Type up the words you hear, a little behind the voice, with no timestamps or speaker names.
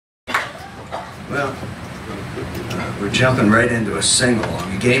Well, we're jumping right into a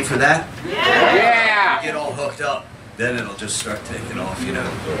sing-along. You game for that? Yeah! Get all hooked up, then it'll just start taking off, you know.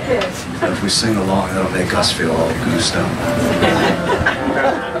 So if we sing along, that'll make us feel all goosed up.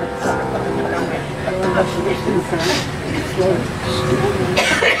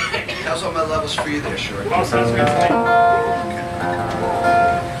 How's all my levels for you there, Short? Oh, sounds good.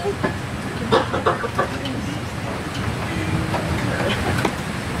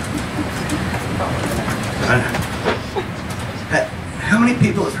 How many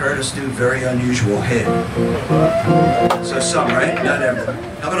people have heard us do Very Unusual Head? So some, right? Not everyone.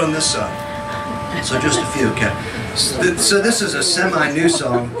 How about on this side? So just a few, okay? So this is a semi-new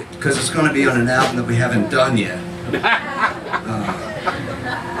song because it's going to be on an album that we haven't done yet.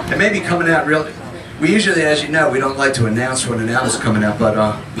 It may be coming out real... We usually, as you know, we don't like to announce when an album's coming out, but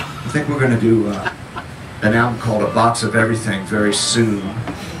I think we're going to do an album called A Box of Everything very soon.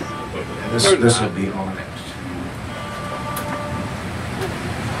 And this will be on it.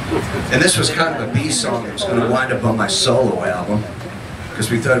 And this was kind of a B song that was going to wind up on my solo album because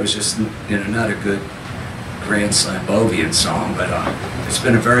we thought it was just, you know, not a good grand Slambovian song, but it's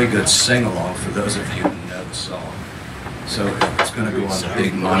been a very good sing-along for those of you who know the song. So it's going to go on the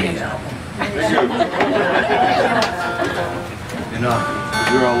Big Money album. You know,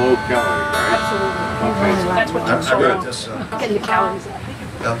 you're all low calorie, right? Absolutely. That's what I wrote this getting the calories up.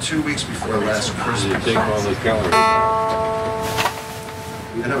 about 2 weeks before last Christmas. You take all those calories.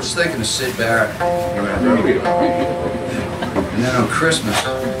 And I was thinking of Sid Barrett when I wrote it. And then on Christmas,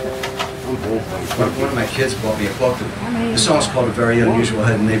 one of my kids bought me a book. The song's called A Very Unusual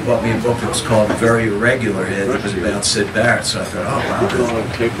Head, and they bought me a book that was called A Very Irregular Head. It was about Sid Barrett, so I thought, oh wow,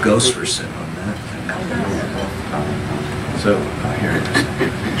 there's ghosts for Sid on that. So, here it is.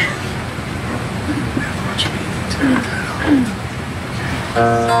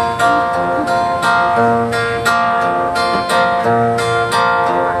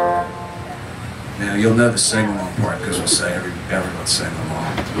 Now you'll know the sing-along part because we'll say everyone sing along.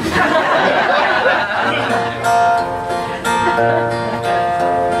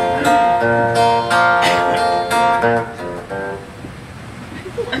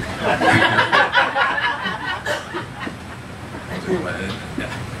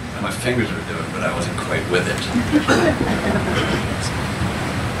 My fingers were doing it, but I wasn't quite with it.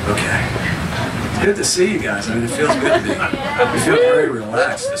 Okay. It's good to see you guys. I mean, it feels good to be. We feel very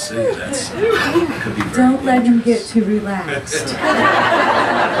relaxed to see you. That's could be very Don't let him get too relaxed.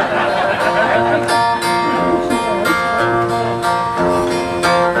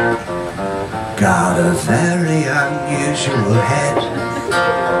 Got a very unusual head.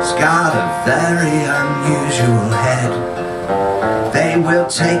 It's got a very unusual head. They will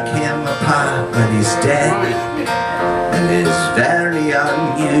take him apart when he's dead. And his very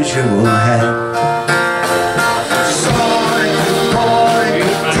unusual head. Soaring and boring,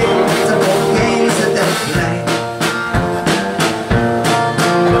 predictable games that they play.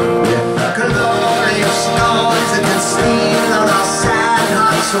 With the glorious noise that can steal our sad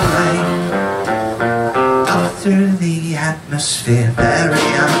hearts away. Up through the atmosphere, very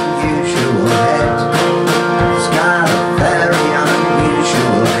unusual head. It's got a very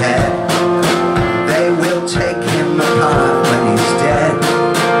unusual head. They will take him apart when he's dead.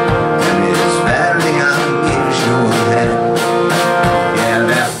 And his very unusual head. Yeah,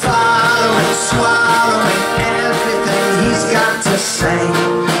 they're following, swallowing everything he's got to say.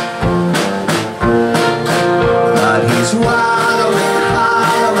 But he's wallowing,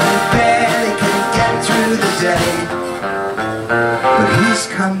 hollowing, barely can get through the day. But he's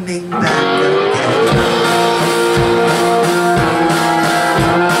coming back again.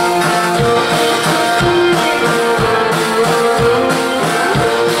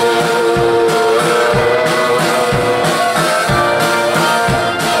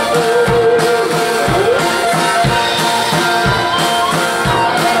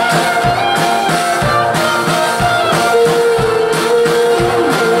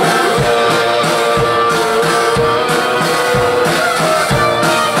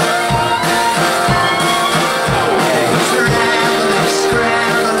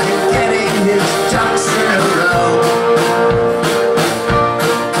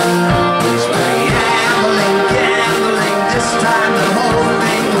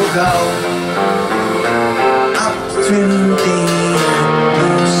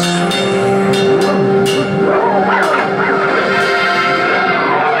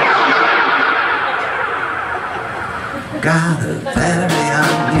 Got a very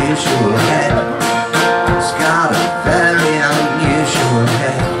unusual head. It's got a very unusual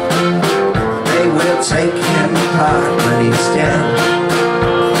head. They will take him apart when he's dead.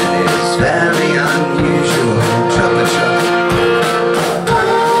 And it's very unusual.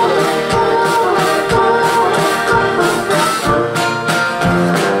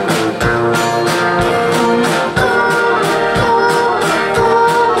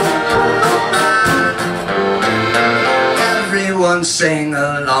 and sing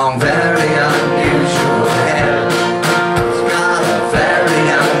along. Very unusual hair. He's got a very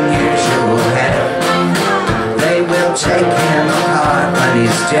unusual hair. They will take him apart when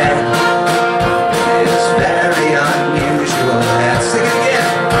he's dead. It's very unusual hair. Sing it again.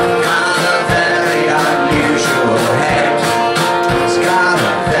 Got a very unusual hair. He's got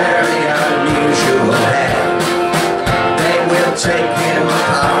a very unusual hair. They will take him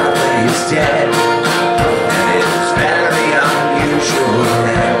apart when he's dead.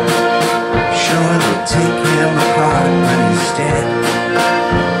 Take him apart when he's dead.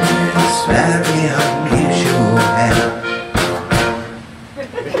 It's very unusual hair.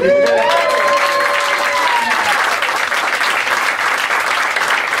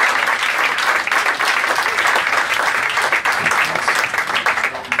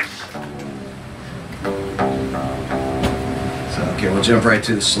 So, okay, we'll jump right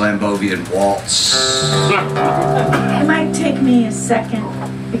to the Slambovian waltz. It might take me a second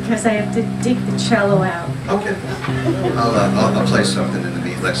because I have to dig the cello out. Okay. I'll play something in the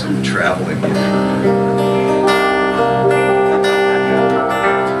beat, like some traveling music.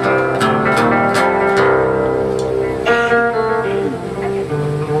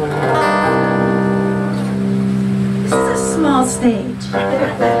 This is a small stage. I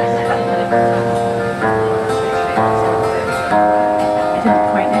don't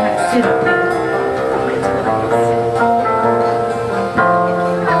quite know how to sit up there.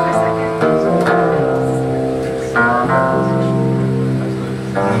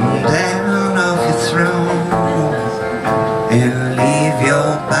 Down off your throne and leave your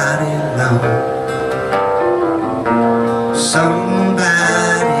body alone.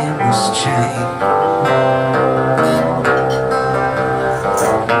 Somebody must change.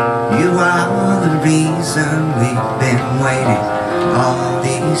 You are the reason we've been waiting all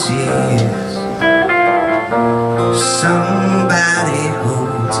these years. Somebody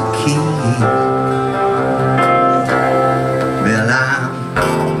holds a key. Well, I'm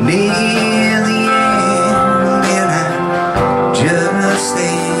near the end and I just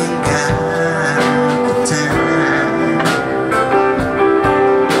ain't got the time.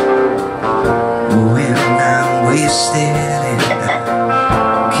 When I'm wasted and I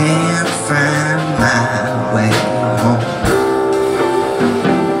can't find my way home.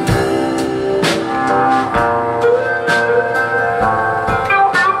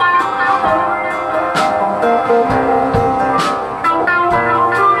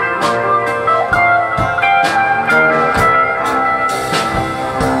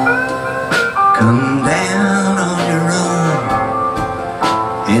 Come down on your own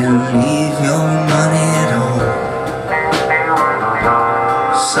and leave your money at home.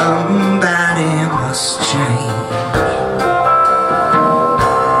 Somebody must change.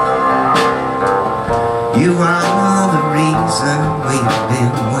 You are the reason we've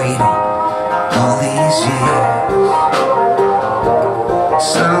been waiting all these years.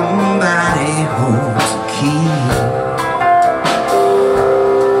 Somebody holds the key.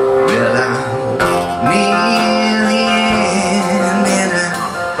 Well, I'm near the end and I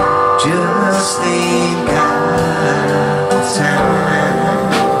just ain't got the time.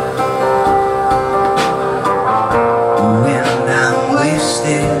 When I'm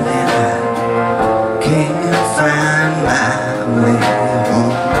wasted and I can't find my way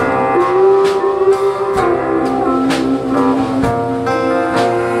home.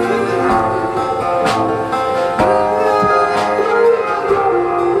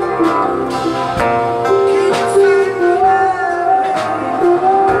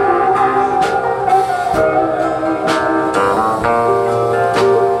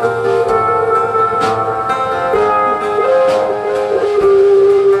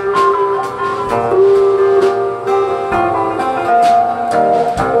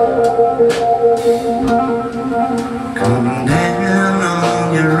 Come down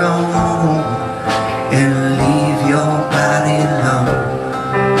on your own and leave your body alone.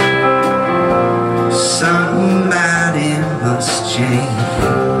 Somebody must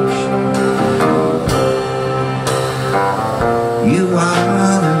change. You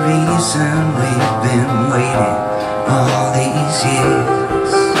are the reason we've been waiting all these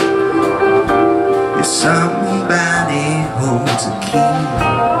years. It's